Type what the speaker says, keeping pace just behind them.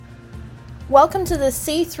Welcome to the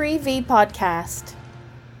C3V podcast.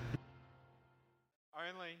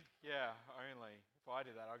 Only. If I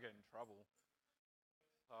did that, I'll get in trouble.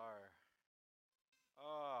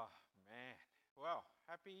 Man. Well,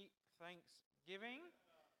 happy Thanksgiving.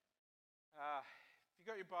 If you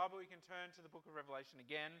got your Bible, you can turn to the book of Revelation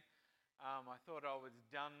again. I thought I was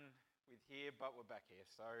done with here, but we're back here.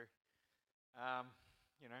 So,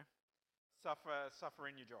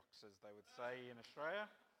 suffer in your jocks, as they would say in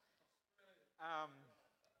Australia.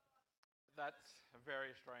 That's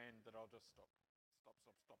very Australian that I'll just stop.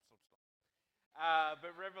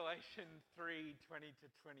 But Revelation 3:20 to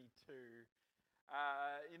 22.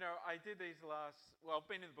 I did these I've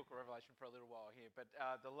been in the book of Revelation for a little while here, but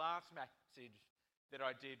the last message that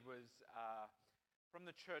I did was from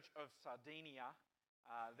the church of Sardinia.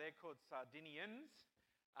 They're called Sardinians,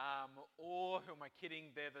 or who am I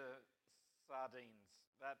kidding? They're the sardines.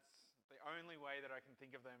 That's the only way that I can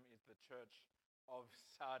think of them is the church of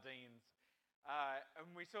sardines.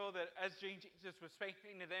 And we saw that as Jesus was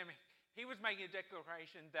speaking to them, he was making a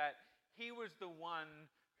declaration that he was the one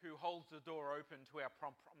who holds the door open to our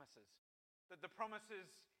promises. That the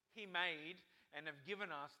promises he made and have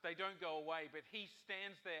given us, they don't go away, but he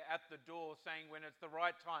stands there at the door saying, when it's the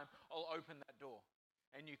right time, I'll open that door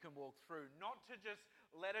and you can walk through. Not to just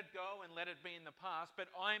let it go and let it be in the past,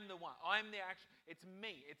 but I'm the one. I'm the action. It's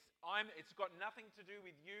me. It's got nothing to do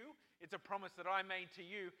with you. It's a promise that I made to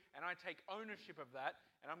you, and I take ownership of that,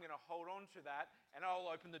 and I'm going to hold on to that, and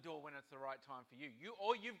I'll open the door when it's the right time for you.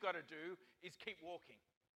 All you've got to do is keep walking.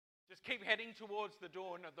 Just keep heading towards the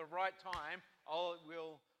door, and at the right time, I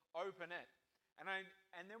will open it.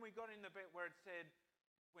 And then we got in the bit where it said,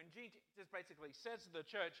 when Jesus basically says to the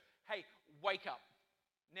church, hey, wake up.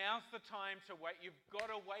 Now's the time to wait. You've got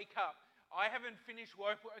to wake up. I haven't finished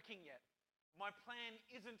working yet. My plan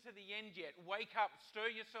isn't to the end yet. Wake up, stir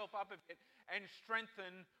yourself up a bit, and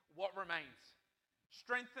strengthen what remains.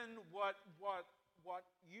 Strengthen what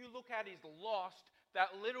you look at is lost.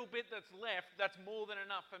 That little bit that's left, that's more than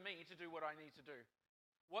enough for me to do what I need to do.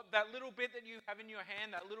 That little bit that you have in your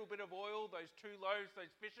hand, that little bit of oil, those 2 loaves,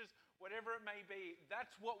 those fishes, whatever it may be,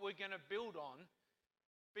 that's what we're going to build on.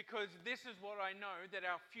 Because this is what I know, that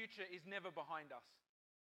our future is never behind us.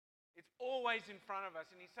 It's always in front of us.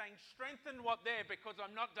 And he's saying, strengthen what there, because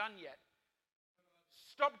I'm not done yet.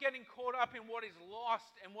 Stop getting caught up in what is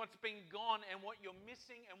lost and what's been gone and what you're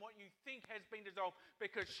missing and what you think has been dissolved,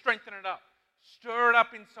 because strengthen it up. Stir it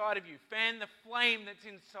up inside of you. Fan the flame that's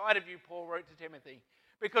inside of you, Paul wrote to Timothy.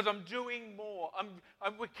 Because I'm doing more.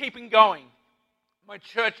 We're keeping going. My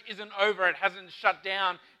church isn't over. It hasn't shut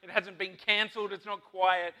down. It hasn't been cancelled. It's not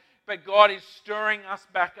quiet. But God is stirring us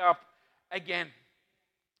back up again.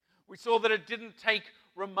 We saw that it didn't take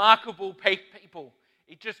remarkable people.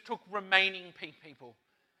 It just took remaining people.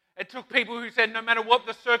 It took people who said, no matter what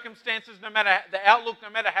the circumstances, no matter the outlook,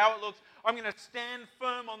 no matter how it looks, I'm going to stand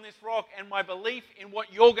firm on this rock and my belief in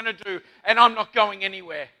what you're going to do, and I'm not going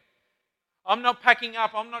anywhere. I'm not packing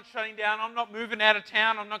up. I'm not shutting down. I'm not moving out of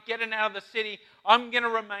town. I'm not getting out of the city. I'm going to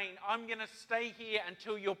remain. I'm going to stay here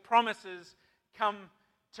until your promises come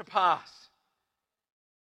to pass.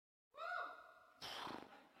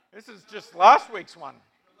 This is just last week's one.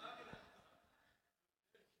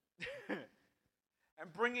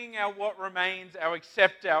 And bringing our what remains, our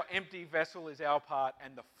empty vessel is our part,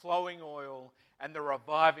 and the flowing oil and the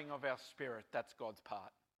reviving of our spirit, that's God's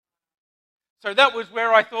part. So that was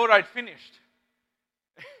where I thought I'd finished.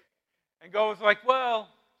 And God was like, well,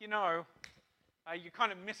 you're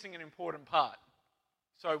kind of missing an important part.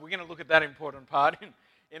 So we're going to look at that important part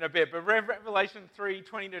in a bit. But Revelation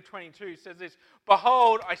 3:20 to 22 says this,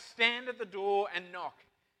 behold, I stand at the door and knock.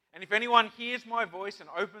 And if anyone hears my voice and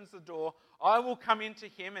opens the door, I will come into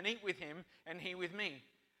him and eat with him, and he with me.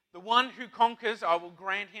 The one who conquers, I will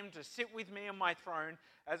grant him to sit with me on my throne,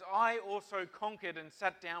 as I also conquered and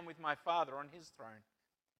sat down with my Father on his throne.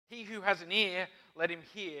 He who has an ear, let him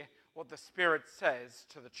hear what the Spirit says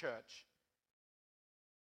to the church.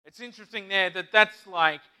 It's interesting there that that's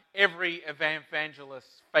like every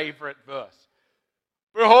evangelist's favorite verse.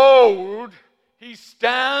 Behold, he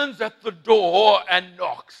stands at the door and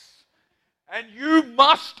knocks. And you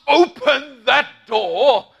must open that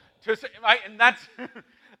door to say, and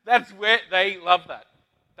that's where they love that.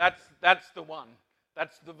 That's the one.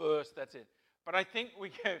 That's the verse. That's it. But I think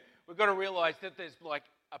we've got to realize that there's like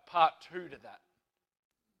a part 2 to that.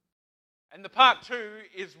 And the part 2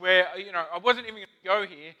 is where, I wasn't even going to go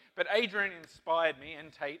here, but Adrian inspired me,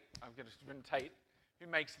 and Tate, I've got Tate, who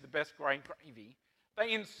makes the best gravy.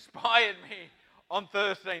 They inspired me on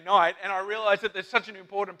Thursday night, and I realized that there's such an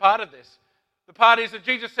important part of this. The part is that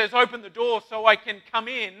Jesus says, open the door so I can come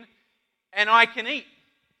in and I can eat.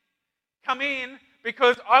 Come in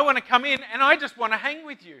because I want to come in and I just want to hang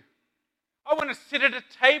with you. I want to sit at a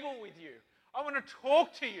table with you. I want to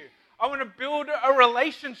talk to you. I want to build a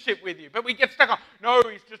relationship with you. But we get stuck on, no,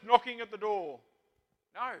 he's just knocking at the door.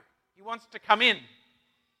 No, he wants to come in.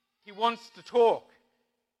 He wants to talk.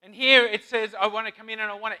 And here it says, I want to come in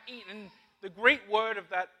and I want to eat. And the Greek word of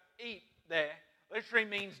that eat there literally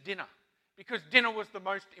means dinner. Because dinner was the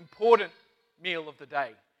most important meal of the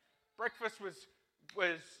day. Breakfast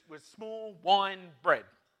was small wine bread.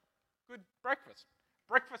 Good breakfast.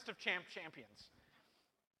 Breakfast of champions.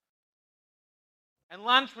 And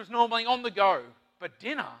lunch was normally on the go. But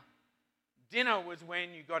dinner was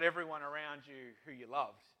when you got everyone around you who you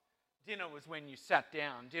loved. Dinner was when you sat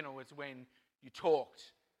down. Dinner was when you talked,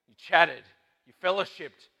 you chatted, you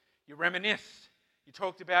fellowshipped, you reminisced, you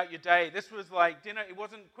talked about your day. This was like dinner. It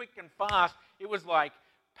wasn't quick and fast. It was like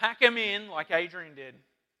pack them in like Adrian did.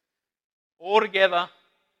 All together,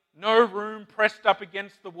 no room, pressed up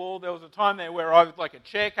against the wall. There was a time there where I was like a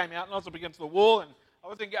chair came out and I was up against the wall, and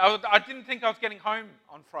I didn't think I was getting home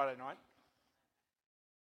on Friday night.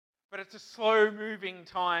 But it's a slow-moving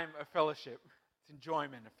time of fellowship. It's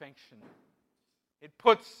enjoyment, affection. It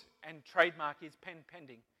puts, and trademark is pen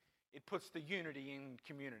pending, it puts the unity in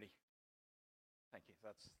community. Thank you.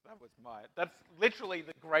 That's literally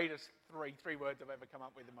the greatest three words I've ever come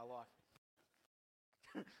up with in my life.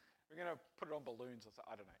 We're going to put it on balloons or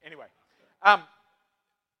something. I don't know. Anyway.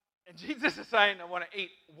 And Jesus is saying, I want to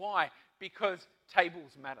eat. Why? Because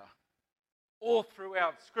tables matter. All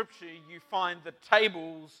throughout Scripture, you find that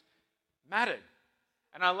tables mattered.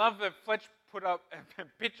 And I love that Fletch put up a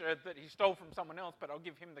picture that he stole from someone else, but I'll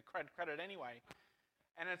give him the credit anyway.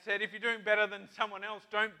 And it said, if you're doing better than someone else,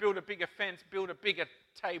 don't build a bigger fence, build a bigger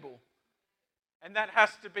table. And that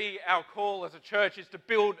has to be our call as a church, is to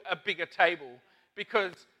build a bigger table,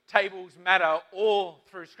 because tables matter all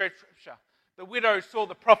through Scripture. The widow saw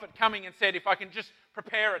the prophet coming and said, if I can just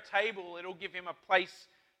prepare a table, it'll give him a place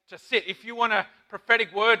to sit. If you want a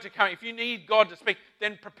prophetic word to come, if you need God to speak,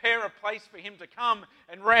 then prepare a place for him to come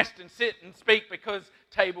and rest and sit and speak, because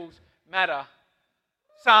tables matter.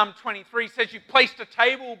 Psalm 23 says, you placed a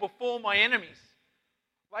table before my enemies.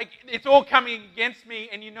 Like, it's all coming against me,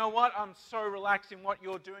 and you know what? I'm so relaxed in what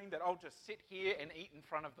you're doing that I'll just sit here and eat in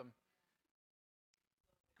front of them.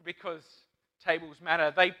 Because tables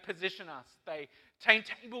matter. They position us.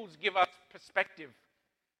 Tables give us perspective.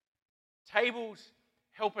 Tables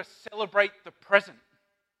help us celebrate the present.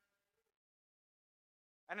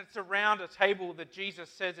 And it's around a table that Jesus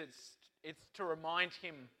says it's to remind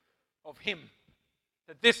him of him.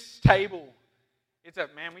 That this table is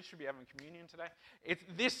man, we should be having communion today.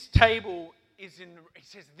 This table he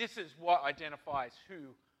says, this is what identifies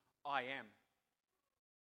who I am.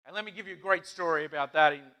 And let me give you a great story about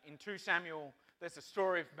that. In 2 Samuel, there's a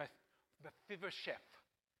story of Mephibosheth.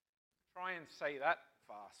 Try and say that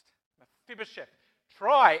fast. Mephibosheth.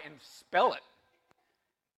 Try and spell it.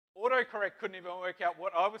 Autocorrect couldn't even work out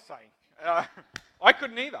what I was saying. I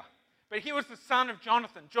couldn't either. But he was the son of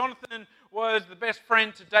Jonathan. Jonathan was the best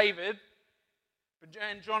friend to David,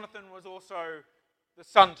 and Jonathan was also the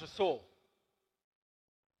son to Saul.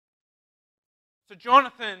 So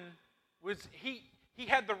Jonathan he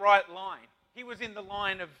had the right line. He was in the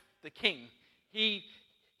line of the king. He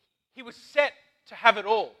was set to have it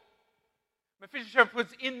all. Mephibosheth was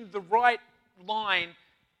in the right line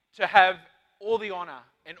to have all the honor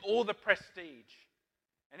and all the prestige.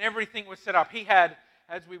 And everything was set up. He had,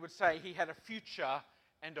 as we would say, he had a future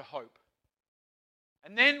and a hope.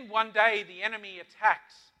 And then one day the enemy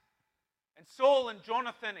attacks. And Saul and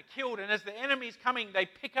Jonathan are killed. And as the enemy's coming, they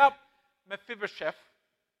pick up Mephibosheth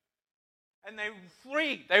and they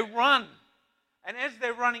flee, they run. And as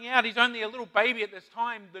they're running out, he's only a little baby at this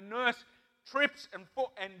time. The nurse trips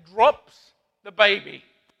and drops the baby.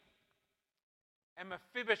 And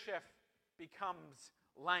Mephibosheth becomes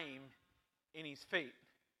lame in his feet.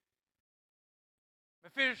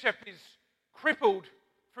 Mephibosheth is crippled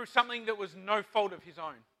through something that was no fault of his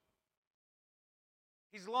own.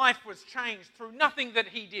 His life was changed through nothing that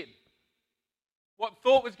he did. What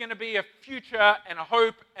thought was going to be a future and a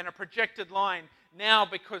hope and a projected line, now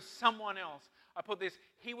because someone else,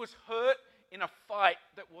 he was hurt in a fight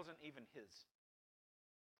that wasn't even his.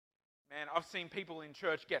 Man, I've seen people in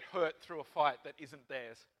church get hurt through a fight that isn't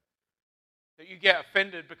theirs. That you get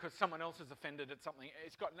offended because someone else is offended at something.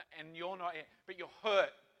 And you're not, but you're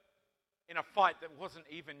hurt in a fight that wasn't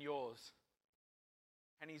even yours.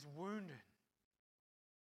 And he's wounded.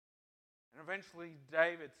 And eventually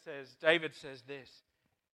David says this,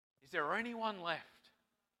 is there anyone left?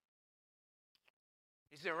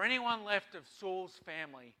 Is there anyone left of Saul's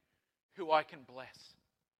family who I can bless.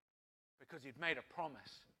 Because he'd made a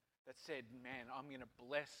promise that said, man, I'm going to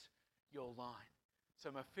bless your line.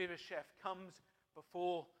 So Mephibosheth comes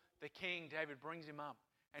before the king. David brings him up.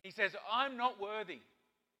 And he says, I'm not worthy.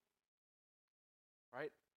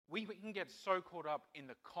 Right? We can get so caught up in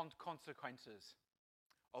the consequences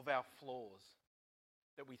of our flaws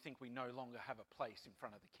that we think we no longer have a place in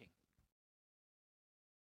front of the king.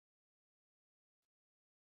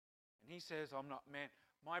 And he says, I'm not, man,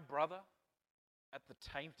 my brother at the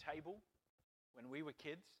table when we were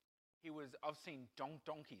kids, I've seen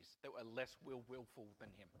donkeys that were less willful than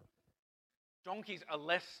him. Donkeys are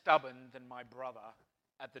less stubborn than my brother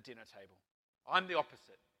at the dinner table. I'm the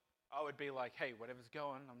opposite. I would be like, hey, whatever's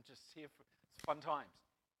going, I'm just here for it's fun times.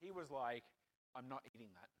 He was like, I'm not eating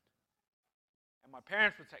that. And my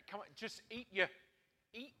parents would say, come on, just eat your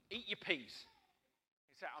peas.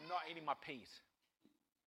 He'd say, I'm not eating my peas.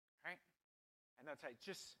 Right? And they'd say,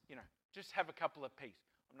 just have a couple of peas.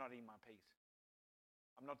 I'm not eating my peas.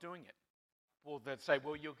 I'm not doing it. Well, they'd say,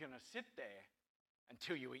 well, you're going to sit there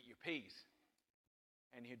until you eat your peas.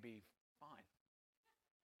 And he'd be, fine.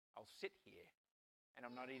 I'll sit here and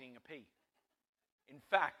I'm not eating a pea. In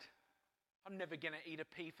fact, I'm never going to eat a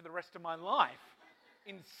pea for the rest of my life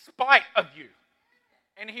in spite of you.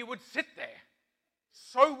 And he would sit there,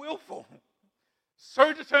 so willful,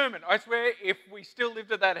 so determined. I swear, if we still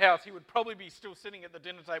lived at that house, he would probably be still sitting at the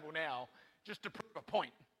dinner table now just to prove a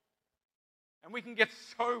point. And we can get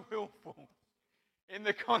so willful in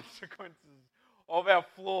the consequences of our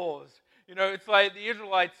flaws. You know, it's like the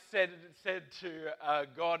Israelites said to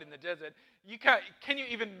God in the desert, can you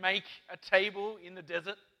even make a table in the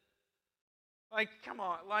desert? Like, come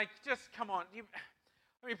on, just come on.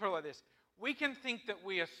 Let me put it like this. We can think that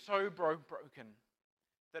we are so broken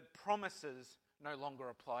that promises no longer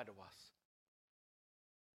apply to us.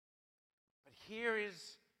 But here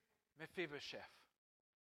is Mephibosheth,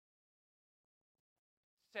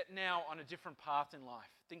 set now on a different path in life,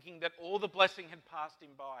 thinking that all the blessing had passed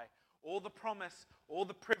him by, all the promise, all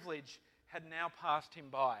the privilege had now passed him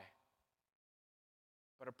by.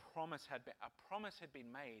 But a promise had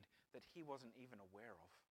been made that he wasn't even aware of,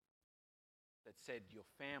 that said, your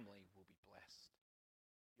family will be blessed.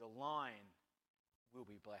 Your line will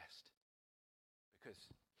be blessed because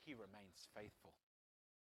he remains faithful.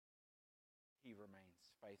 He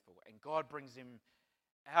remains faithful. And God brings him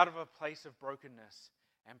out of a place of brokenness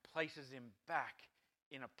and places him back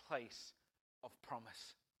in a place of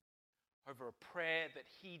promise. Over a prayer that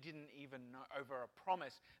he didn't even know, over a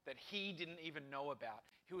promise that he didn't even know about.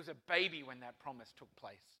 He was a baby when that promise took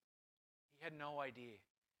place. He had no idea.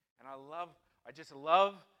 And I just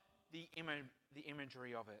love the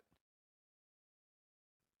imagery of it.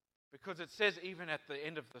 Because it says even at the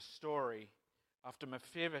end of the story, after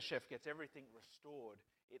Mephibosheth gets everything restored,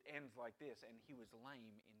 it ends like this, and he was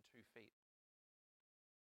lame in 2 feet.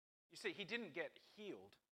 You see, he didn't get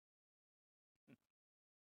healed.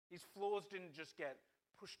 His flaws didn't just get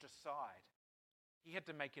pushed aside. He had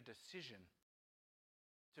to make a decision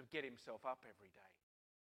to get himself up every day.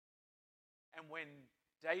 And when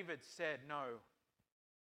David said, no,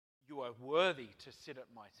 you are worthy to sit at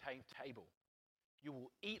my table, you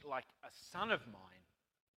will eat like a son of mine,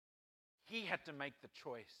 he had to make the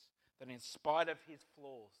choice that in spite of his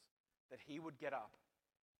flaws, that he would get up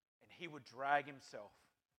and he would drag himself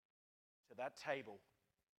to that table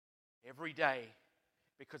every day,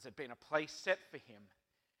 because there'd been a place set for him.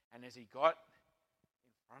 And as he got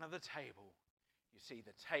in front of the table, you see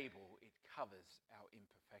the table, it covers our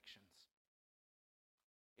imperfections.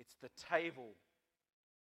 It's the table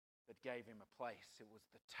that gave him a place. It was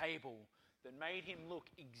the table that made him look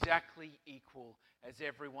exactly equal as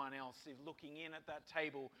everyone else. Looking in at that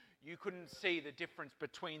table, you couldn't see the difference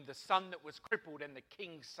between the son that was crippled and the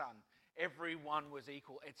king's son. Everyone was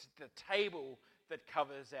equal. It's the table that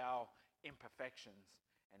covers our imperfections.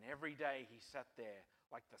 And every day he sat there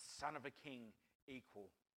like the son of a king, equal.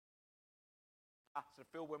 So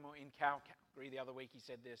Phil, when we were in Calgary the other week, he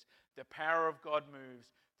said this: the power of God moves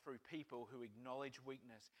through people who acknowledge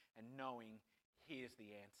weakness and knowing here's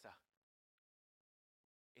the answer.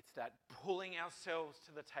 It's that pulling ourselves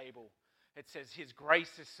to the table. It says his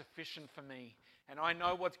grace is sufficient for me. And I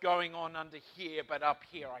know what's going on under here, but up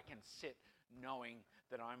here I can sit knowing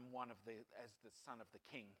that I'm as the son of the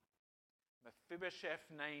king. Mephibosheth's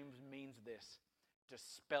name means this: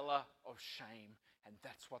 dispeller of shame. And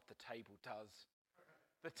that's what the table does.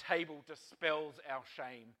 The table dispels our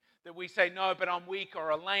shame. That we say, no, but I'm weak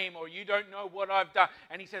or I'm lame, or you don't know what I've done.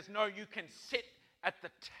 And he says, no, you can sit at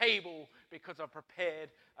the table because I've prepared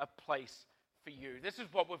a place for you. This is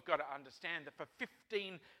what we've got to understand, that for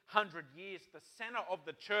 1,500 years, the center of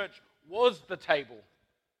the church was the table.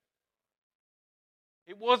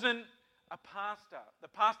 It wasn't a pastor. The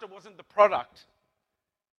pastor wasn't the product.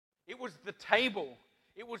 It was the table.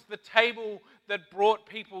 It was the table that brought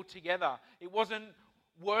people together. It wasn't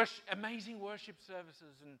amazing worship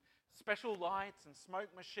services and special lights and smoke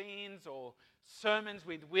machines or sermons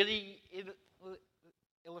with witty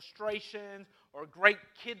illustrations or a great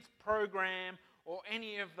kids program or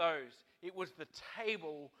any of those. It was the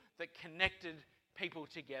table that connected people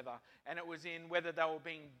together. And it was in whether they were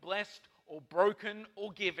being blessed or broken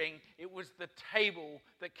or giving, it was the table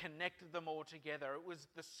that connected them all together. It was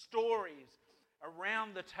the stories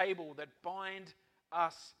around the table that bind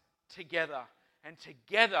us together. And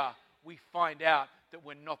together we find out that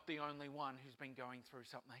we're not the only one who's been going through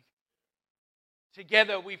something.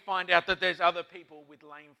 Together we find out that there's other people with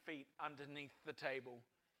lame feet underneath the table.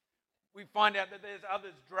 We find out that there's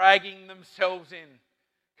others dragging themselves in.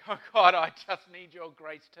 Oh God, I just need your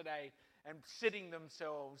grace today. And sitting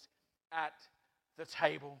themselves at the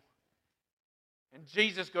table. And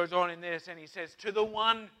Jesus goes on in this and he says, to the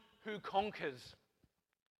one who conquers,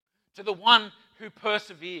 to the one who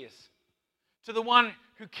perseveres, to the one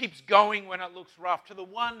who keeps going when it looks rough, to the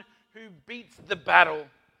one who beats the battle,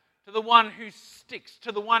 to the one who sticks,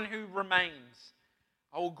 to the one who remains,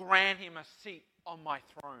 I will grant him a seat on my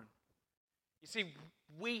throne. You see,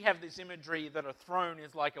 we have this imagery that a throne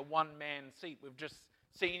is like a one-man seat. We've just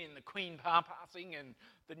seen in the Queen passing and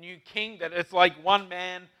the new king that it's like one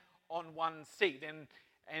man on one seat.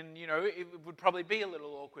 And you know, it would probably be a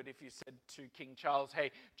little awkward if you said to King Charles,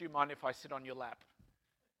 hey, do you mind if I sit on your lap?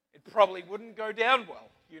 It probably wouldn't go down well.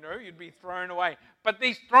 You know, you'd be thrown away. But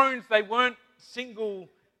these thrones, they weren't single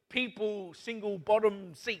people, single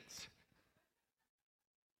bottom seats.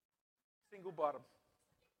 Single bottom.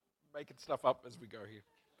 Making stuff up as we go here.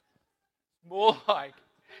 More like,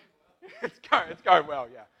 it's going well,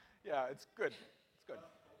 yeah. Yeah, it's good. It's good.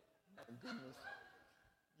 Thank goodness.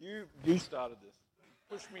 You started this.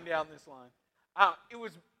 Pushed me down this line. It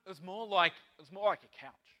was more like a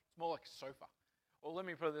couch. It's more like a sofa. Or let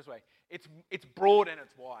me put it this way. It's broad and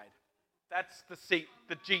it's wide. That's the seat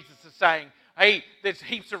that Jesus is saying, hey, there's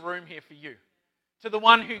heaps of room here for you. To the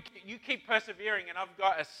one who you keep persevering, and I've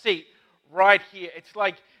got a seat right here. It's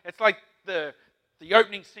like the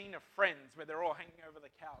opening scene of Friends where they're all hanging over the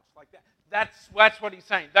couch like that. That's what he's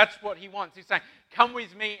saying. That's what he wants. He's saying, come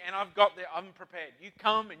with me and I'm prepared. You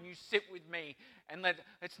come and you sit with me and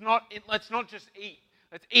let's not just eat.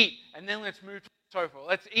 Let's eat and then let's move to the sofa.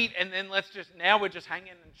 Let's eat and then now we're just hanging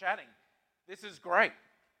and chatting. This is great.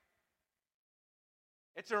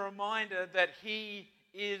 It's a reminder that he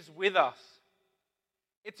is with us.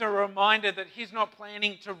 It's a reminder that he's not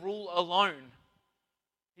planning to rule alone.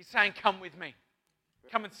 He's saying, come with me.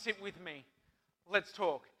 Come and sit with me. Let's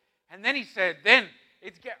talk. And then he said,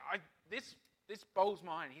 this bowls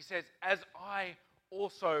mine. He says, as I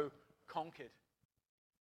also conquered.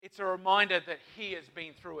 It's a reminder that he has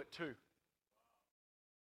been through it too.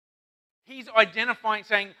 He's identifying,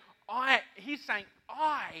 he's saying,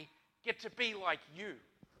 I get to be like you.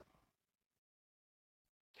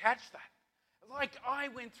 Catch that. Like I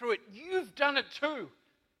went through it, you've done it too.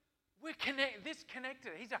 We're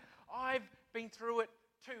connected. He's like, I've been through it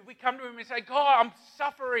too. We come to him and say, God, I'm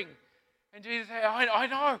suffering. And Jesus says, I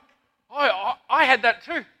know. I had that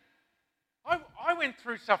too. I went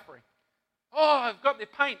through suffering. Oh, I've got the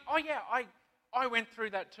pain. Oh yeah, I went through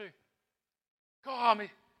that too. God, I'm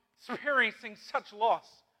experiencing such loss.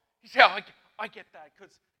 He said, I get that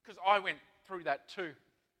because I went through that too.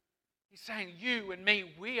 He's saying, you and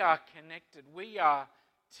me, we are connected. We are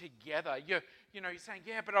together. He's saying,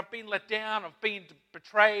 yeah, but I've been let down. I've been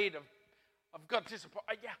betrayed. I've got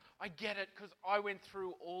disappointed. Yeah, I get it because I went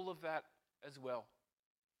through all of that as well.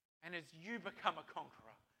 And as you become a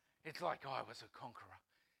conqueror, it's like I was a conqueror.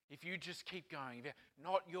 If you just keep going,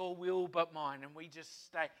 not your will but mine, and we just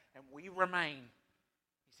stay and we remain,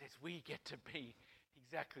 he says, we get to be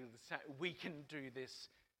exactly the same. We can do this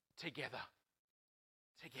together.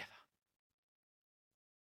 Together.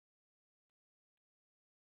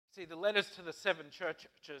 See, the letters to the 7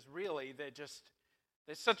 churches, really,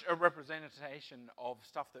 they're such a representation of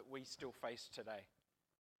stuff that we still face today.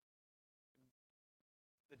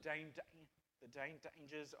 The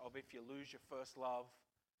dangers of if you lose your first love,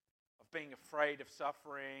 of being afraid of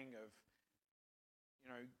suffering, of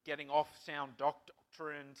getting off sound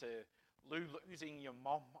doctrine, to losing your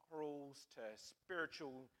morals, to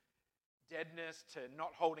spiritual deadness, to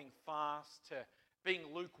not holding fast, to being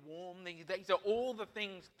lukewarm. These are all the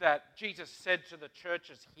things that Jesus said to the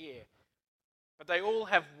churches here. But they all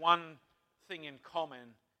have one thing in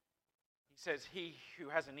common. He says, he who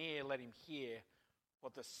has an ear, let him hear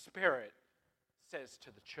what the Spirit says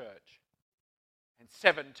to the church. And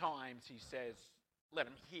 7 times he says, let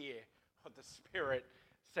them hear what the Spirit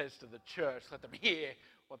says to the church. Let them hear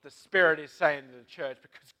what the Spirit is saying to the church,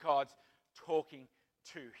 because God's talking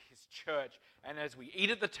to his church. And as we eat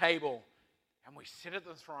at the table and we sit at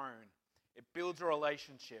the throne, it builds a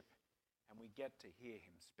relationship and we get to hear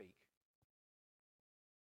him speak.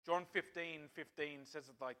 John 15:15 says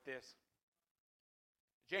it like this.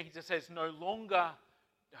 Jesus says, I love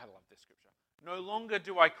this scripture. No longer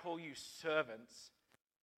do I call you servants.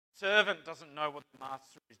 Servant doesn't know what the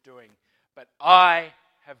master is doing, but I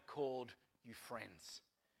have called you friends.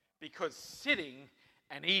 Because sitting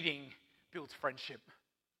and eating builds friendship.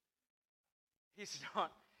 He's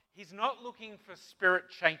not looking for spirit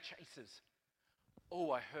chasers.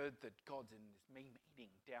 Oh, I heard that God's in this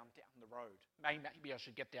meeting down the road. Maybe I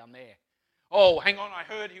should get down there. Oh, hang on, I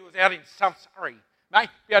heard he was out in South Surrey. Maybe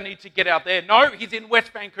I need to get out there. No, he's in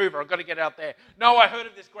West Vancouver. I've got to get out there. No, I heard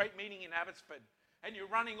of this great meeting in Abbotsford. And you're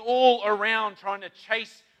running all around trying to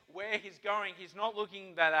chase where he's going. He's not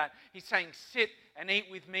looking at that. He's saying, sit and eat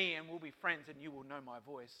with me and we'll be friends and you will know my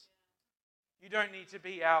voice. You don't need to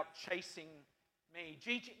be out chasing me.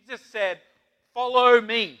 Jesus said, follow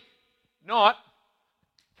me. Not,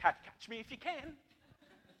 catch me if you can.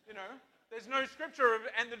 You know, there's no scripture.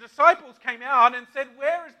 And the disciples came out and said,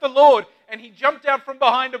 where is the Lord? And he jumped out from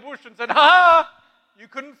behind a bush and said, you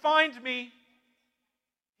couldn't find me.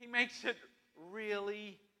 He makes it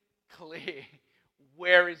really clear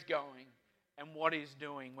where he's going and what he's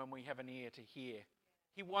doing when we have an ear to hear.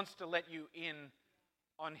 He wants to let you in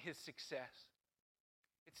on his success.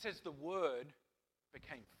 It says the Word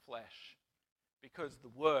became flesh because the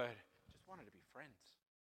Word just wanted to be friends.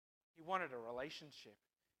 He wanted a relationship.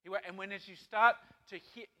 And when as you start to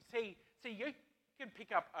hear, you can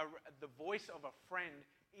pick up the voice of a friend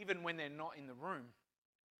even when they're not in the room.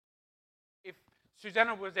 If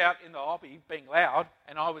Susanna was out in the lobby being loud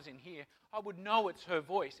and I was in here, I would know it's her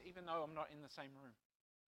voice even though I'm not in the same room.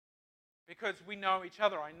 Because we know each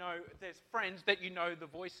other. I know there's friends that you know the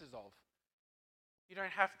voices of. You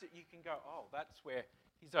don't have to, you can go, oh, that's where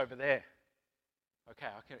he's over there. Okay,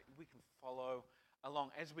 we can follow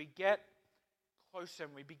along. As we get closer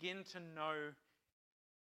and we begin to know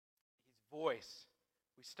his voice,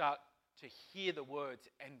 we start to hear the words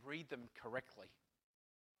and read them correctly.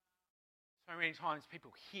 So many times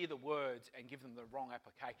people hear the words and give them the wrong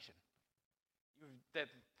application. The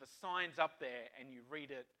sign's up there and you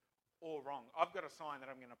read it all wrong. I've got a sign that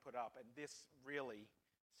I'm going to put up, and this really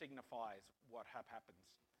signifies what happens.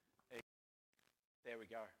 There we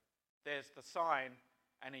go. There's the sign,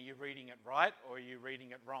 and are you reading it right or are you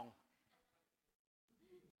reading it wrong?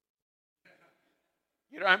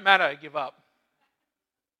 You don't matter, give up.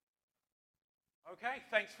 Okay,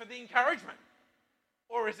 thanks for the encouragement.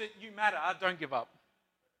 Or is it you matter, don't give up?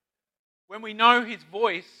 When we know his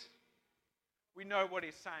voice, we know what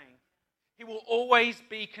he's saying. He will always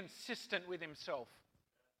be consistent with himself.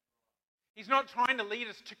 He's not trying to lead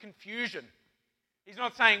us to confusion. He's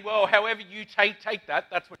not saying, well, however you take that,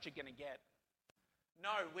 that's what you're going to get. No,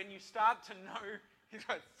 when you start to know, it's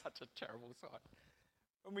such a terrible sign.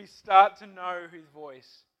 When we start to know his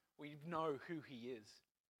voice, we know who he is.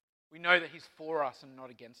 We know that he's for us and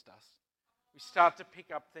not against us. We start to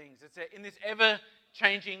pick up things. It's in this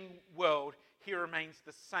ever-changing world, he remains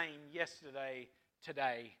the same yesterday,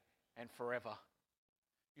 today, and forever.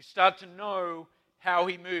 You start to know how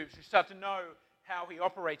he moves. You start to know how he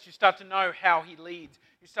operates. You start to know how he leads.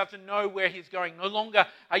 You start to know where he's going. No longer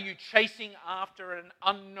are you chasing after an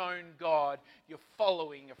unknown God. You're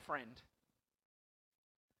following a friend.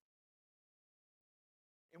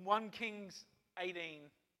 In 1 Kings 18,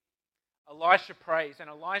 Elisha prays, and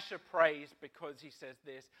Elisha prays because he says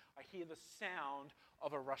this, I hear the sound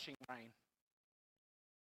of a rushing rain.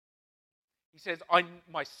 He says,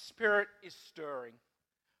 my spirit is stirring.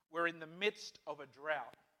 We're in the midst of a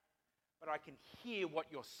drought, but I can hear what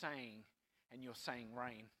you're saying, and you're saying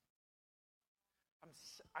rain.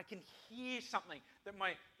 I can hear something that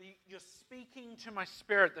you're speaking to my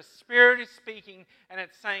spirit. The Spirit is speaking, and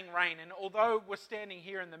it's saying rain. And although we're standing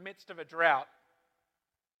here in the midst of a drought,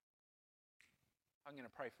 I'm going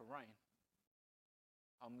to pray for rain.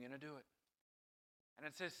 I'm going to do it. And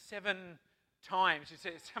it says 7 times. It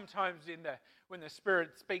says sometimes when the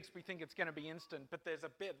Spirit speaks, we think it's going to be instant, but there's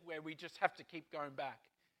a bit where we just have to keep going back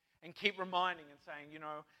and keep reminding and saying,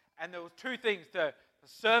 and there was 2 things. The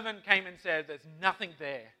servant came and said, there's nothing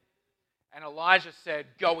there. And Elijah said,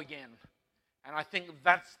 go again. And I think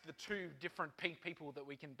that's the 2 different people that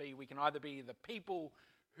we can be. We can either be the people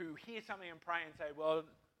who hear something and pray and say, well,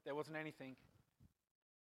 there wasn't anything.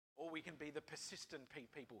 Or we can be the persistent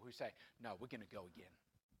people who say, no, we're going to go again.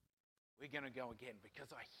 We're going to go again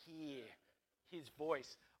because I hear his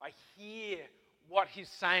voice. I hear what he's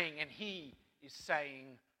saying, and he is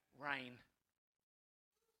saying rain.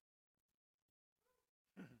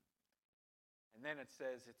 And then it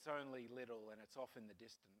says it's only little and it's off in the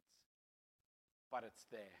distance, but it's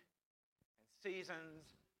there. And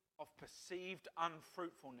seasons of perceived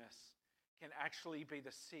unfruitfulness can actually be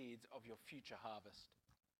the seeds of your future harvest.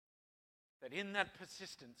 That in that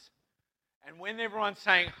persistence, and when everyone's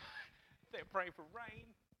saying, they're praying for rain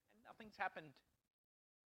and nothing's happened,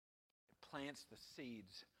 it plants the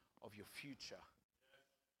seeds of your future.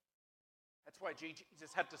 That's why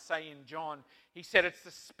Jesus had to say in John, he said, it's the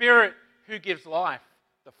Spirit who gives life.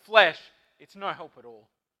 The flesh, it's no help at all.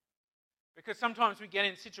 Because sometimes we get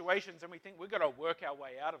in situations and we think we've got to work our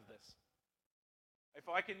way out of this. If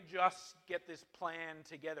I can just get this plan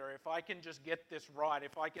together, if I can just get this right,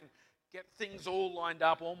 if I can get things all lined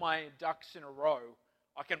up, all my ducks in a row,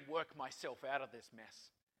 I can work myself out of this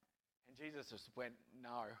mess. And Jesus just went,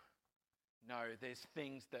 no, there's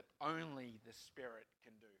things that only the Spirit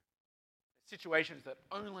can do. Situations that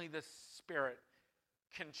only the Spirit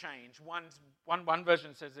can change. One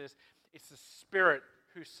version says this, it's the Spirit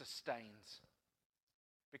who sustains.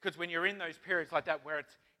 Because when you're in those periods like that where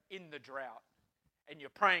it's in the drought and you're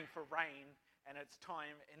praying for rain and it's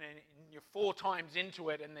time and you're 4 times into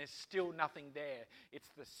it and there's still nothing there, it's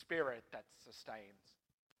the Spirit that sustains.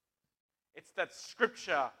 It's that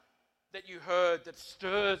scripture that you heard that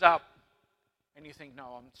stirs up and you think,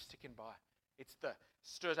 no, I'm sticking by. It's the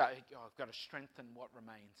stirs up, oh, I've got to strengthen what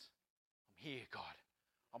remains. I'm here, God.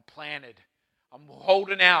 I'm planted. I'm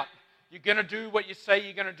holding out. You're going to do what you say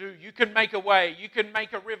you're going to do. You can make a way. You can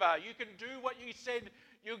make a river. You can do what you said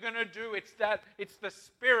you're going to do. It's the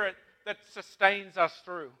Spirit that sustains us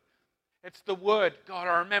through. It's the Word. God,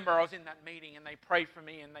 I remember I was in that meeting and they prayed for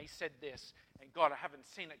me and they said this. And God, I haven't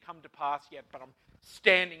seen it come to pass yet, but I'm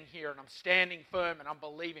standing here and I'm standing firm and I'm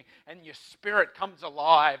believing. And your Spirit comes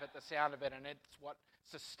alive at the sound of it, and it's what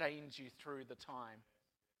sustains you through the time.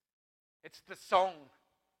 It's the song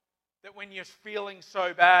that when you're feeling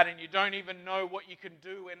so bad and you don't even know what you can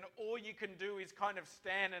do, and all you can do is kind of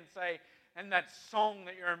stand and say, and that song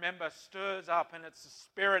that you remember stirs up, and it's the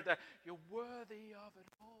Spirit that you're worthy of it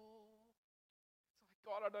all. It's like,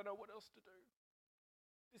 God, I don't know what else to do.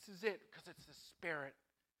 This is it, because it's the Spirit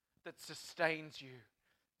that sustains you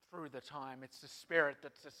through the time. It's the Spirit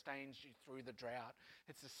that sustains you through the drought.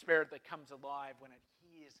 It's the Spirit that comes alive when it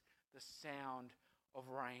hears the sound of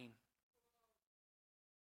rain.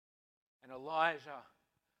 And Elijah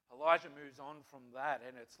moves on from that,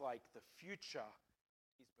 and it's like the future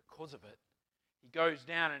is because of it. He goes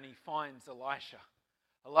down and he finds Elisha,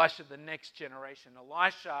 the next generation.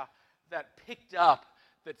 Elisha that picked up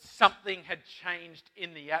that something had changed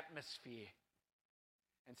in the atmosphere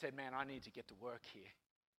and said, man, I need to get to work here.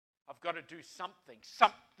 I've got to do something.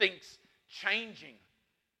 Something's changing.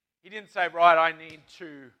 He didn't say, right, I need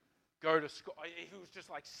to go to school. He was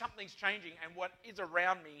just like, something's changing, and what is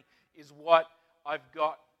around me is what I've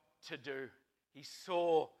got to do. He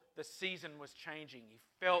saw the season was changing. He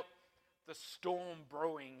felt the storm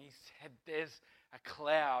brewing. He said, there's a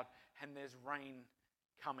cloud and there's rain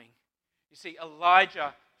coming. You see,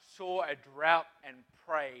 Elijah saw a drought and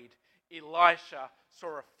prayed. Elisha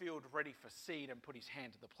saw a field ready for seed and put his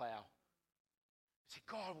hand to the plow. See,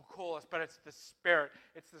 God will call us, but it's the Spirit.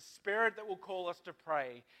 It's the Spirit that will call us to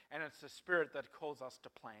pray, and it's the Spirit that calls us to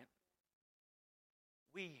plant.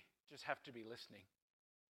 We just have to be listening.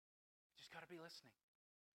 Just got to be listening.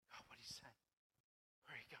 God, what do you say?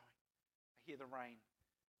 Where are you going? I hear the rain.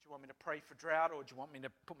 Do you want me to pray for drought, or do you want me to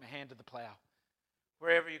put my hand to the plow?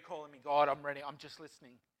 Wherever you're calling me, God, I'm ready. I'm just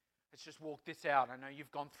listening. Let's just walk this out. I know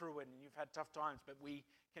you've gone through it and you've had tough times, but we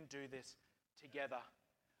can do this together.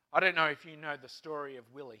 I don't know if you know the story of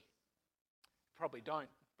Willie. Probably don't,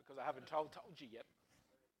 because I haven't told you yet.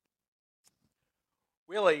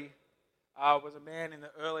 Willie was a man in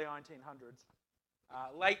the early 1900s,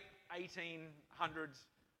 late 1800s,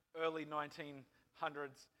 early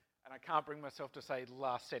 1900s, and I can't bring myself to say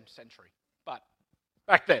last century, but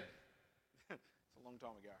back then. It's a long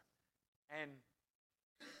time ago. And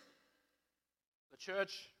the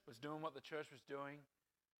church was doing what the church was doing,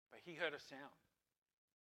 but he heard a sound.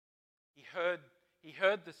 He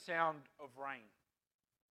heard the sound of rain.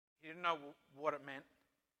 He didn't know what it meant,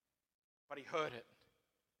 but he heard it.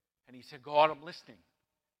 And he said, God, I'm listening.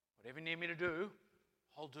 Whatever you need me to do,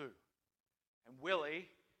 I'll do. And Willie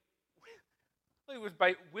is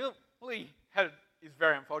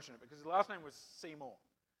very unfortunate because his last name was Seymour.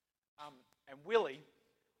 And Willie,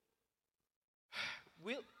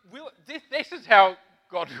 this is how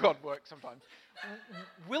God works sometimes.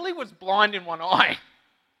 Willie was blind in one eye.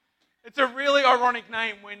 It's a really ironic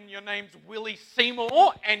name when your name's Willie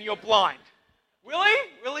Seymour and you're blind.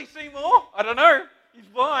 Willie Seymour? I don't know. He's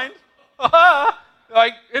blind.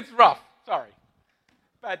 Like, it's rough. Sorry.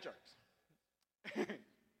 Bad jokes.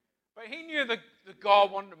 But he knew that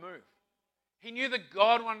God wanted to move. He knew that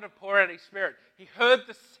God wanted to pour out His Spirit. He heard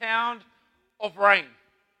the sound of rain.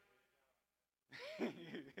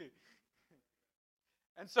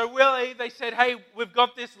 And so Willie, they said, hey, we've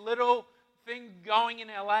got this little thing going in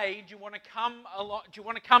LA. Do you want to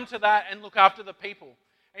come to that and look after the people?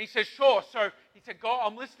 And he said, sure. So he said, God,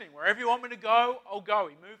 I'm listening. Wherever you want me to go, I'll go.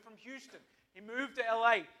 He moved from Houston. He moved to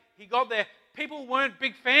LA. He got there. People weren't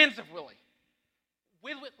big fans of Willie.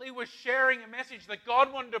 Willie was sharing a message that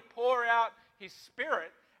God wanted to pour out His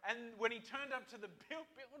Spirit. And when he turned up to the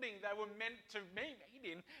building they were meant to meet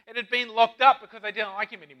in, it had been locked up because they didn't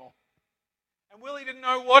like him anymore. And Willie didn't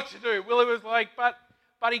know what to do. Willie was like, but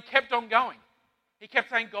he kept on going. He kept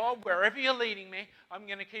saying, God, wherever you're leading me, I'm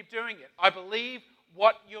going to keep doing it. I believe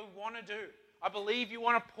what you want to do. I believe you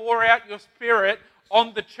want to pour out your Spirit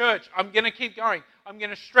on the church. I'm going to keep going. I'm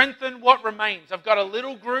going to strengthen what remains. I've got a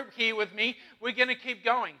little group here with me. We're going to keep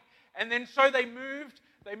going. And then so they moved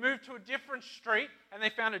to a different street and they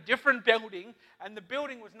found a different building, and the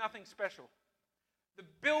building was nothing special. The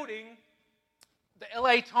building, the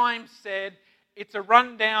LA Times said, it's a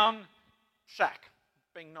rundown shack,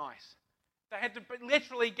 being nice. They had to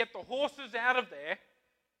literally get the horses out of there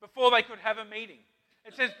before they could have a meeting.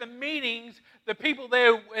 It says the meetings, the people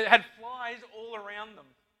there had flies all around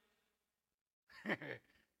them.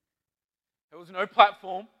 There was no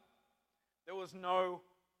platform. There was no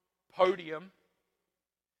podium.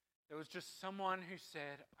 There was just someone who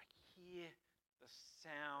said, I hear the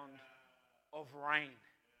sound of rain.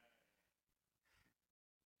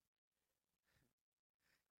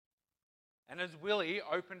 And as Willie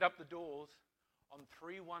opened up the doors on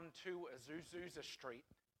 312 Azusa Street,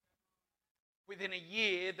 within a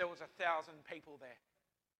year there was 1,000 people there.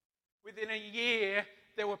 Within a year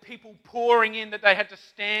there were people pouring in that they had to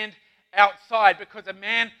stand outside because a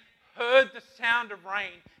man heard the sound of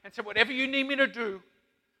rain and said, whatever you need me to do,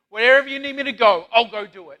 wherever you need me to go, I'll go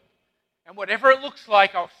do it. And whatever it looks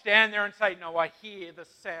like, I'll stand there and say, no, I hear the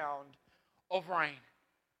sound of rain.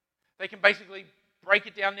 They can basically break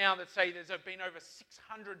it down now that say there's been over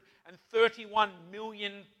 631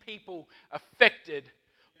 million people affected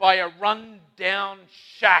by a run-down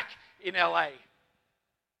shack in LA.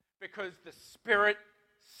 Because the Spirit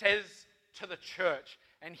says to the church,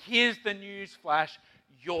 and here's the news flash,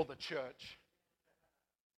 you're the church.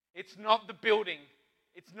 It's not the building.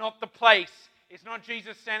 It's not the place. It's not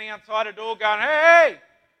Jesus standing outside a door going, hey!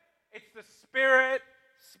 It's the Spirit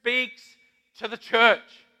speaks to the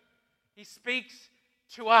church. He speaks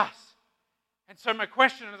to us. And so my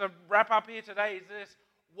question as I wrap up here today is this: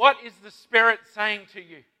 what is the Spirit saying to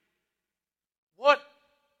you? What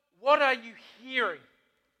are you hearing?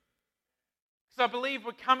 Because I believe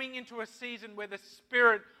we're coming into a season where the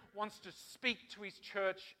Spirit wants to speak to His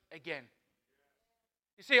church again.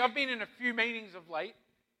 You see, I've been in a few meetings of late,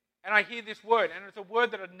 and I hear this word, and it's a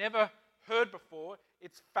word that I'd never heard before.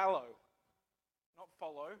 It's fallow. Not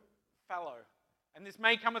follow, fallow. And this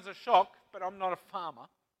may come as a shock, but I'm not a farmer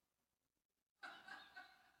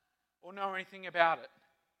or know anything about it.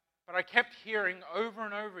 But I kept hearing over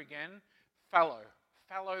and over again, fallow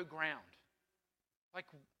ground. Like,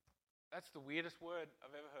 that's the weirdest word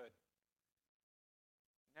I've ever heard.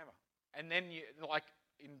 Never. And then, like,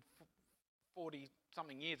 in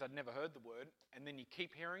 40-something years, I'd never heard the word, and then you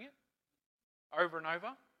keep hearing it over and over.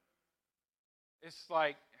 It's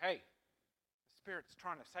like, hey, the Spirit's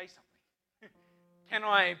trying to say something. Can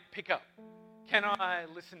I pick up? Can I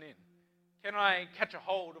listen in? Can I catch a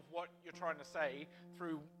hold of what you're trying to say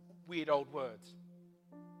through weird old words?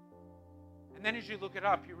 And then as you look it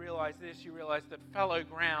up, you realize this. You realize that fallow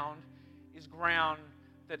ground is ground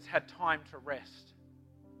that's had time to rest.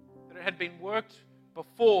 That it had been worked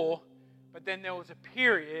before, but then there was a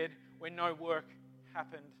period when no work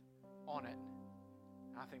happened on it.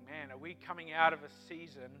 And I think, man, are we coming out of a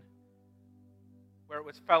season where it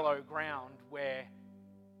was fallow ground, where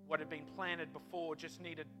what had been planted before just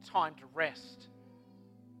needed time to rest?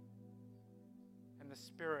 And the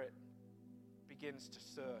Spirit begins to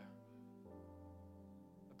stir.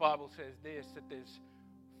 The Bible says this, that there's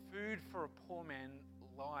food for a poor man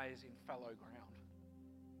lies in fallow ground.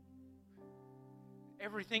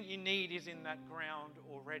 Everything you need is in that ground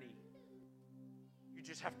already. You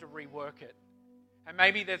just have to rework it. And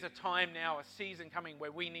maybe there's a time now, a season coming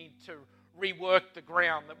where we need to rework the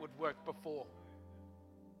ground that would work before.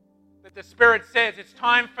 That the Spirit says it's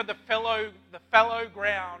time for the fallow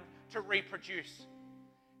ground to reproduce.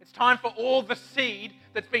 It's time for all the seed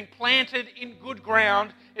that's been planted in good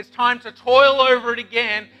ground. It's time to toil over it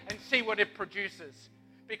again and see what it produces.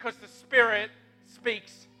 Because the Spirit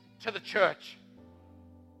speaks to the church.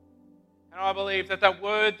 And I believe that that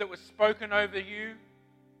word that was spoken over you,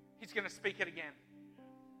 He's going to speak it again.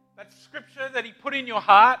 That scripture that He put in your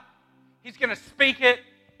heart, He's going to speak it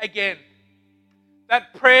again.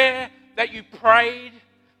 That prayer that you prayed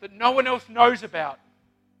that no one else knows about,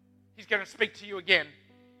 He's going to speak to you again.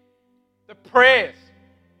 The prayers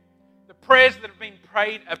that have been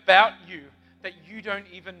prayed about you that you don't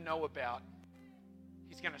even know about,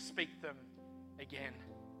 He's going to speak them again.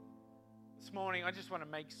 This morning, I just want to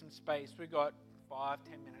make some space. We've got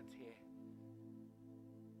 5-10 minutes here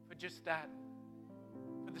for just that,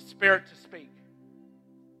 for the Spirit to speak.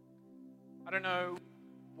 I don't know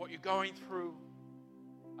what you're going through.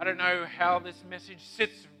 I don't know how this message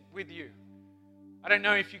sits with you. I don't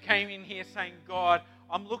know if you came in here saying, God,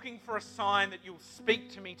 I'm looking for a sign that you'll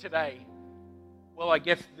speak to me today. Well, I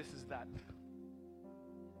guess this is that.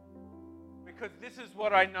 Because this is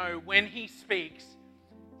what I know. When He speaks,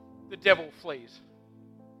 the devil flees.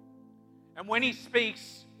 And when He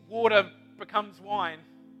speaks, water becomes wine.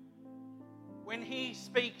 When He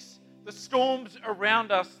speaks, the storms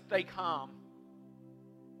around us, they calm.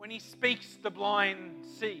 When He speaks, the blind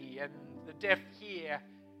see and the deaf hear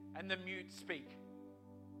and the mute speak.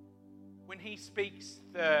 When He speaks,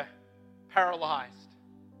 the paralyzed,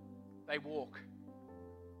 they walk.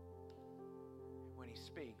 When He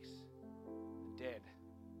speaks, the dead,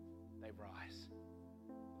 they rise.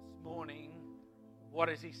 This morning, what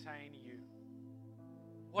is He saying to you?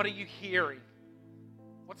 What are you hearing?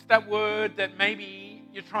 What's that word that maybe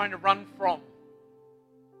you're trying to run from?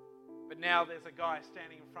 But now there's a guy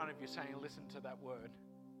standing in front of you saying, listen to that word.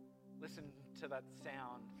 Listen to that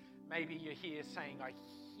sound. Maybe you're here saying, I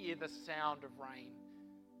hear the sound of rain.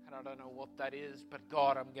 And I don't know what that is, but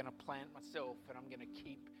God, I'm going to plant myself and I'm going to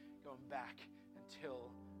keep going back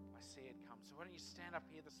until I see it come. So why don't you stand up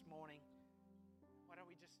here this morning? Why don't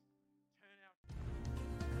we just turn out...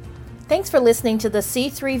 Thanks for listening to the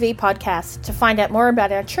C3V podcast. To find out more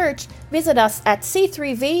about our church, visit us at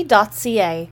c3v.ca.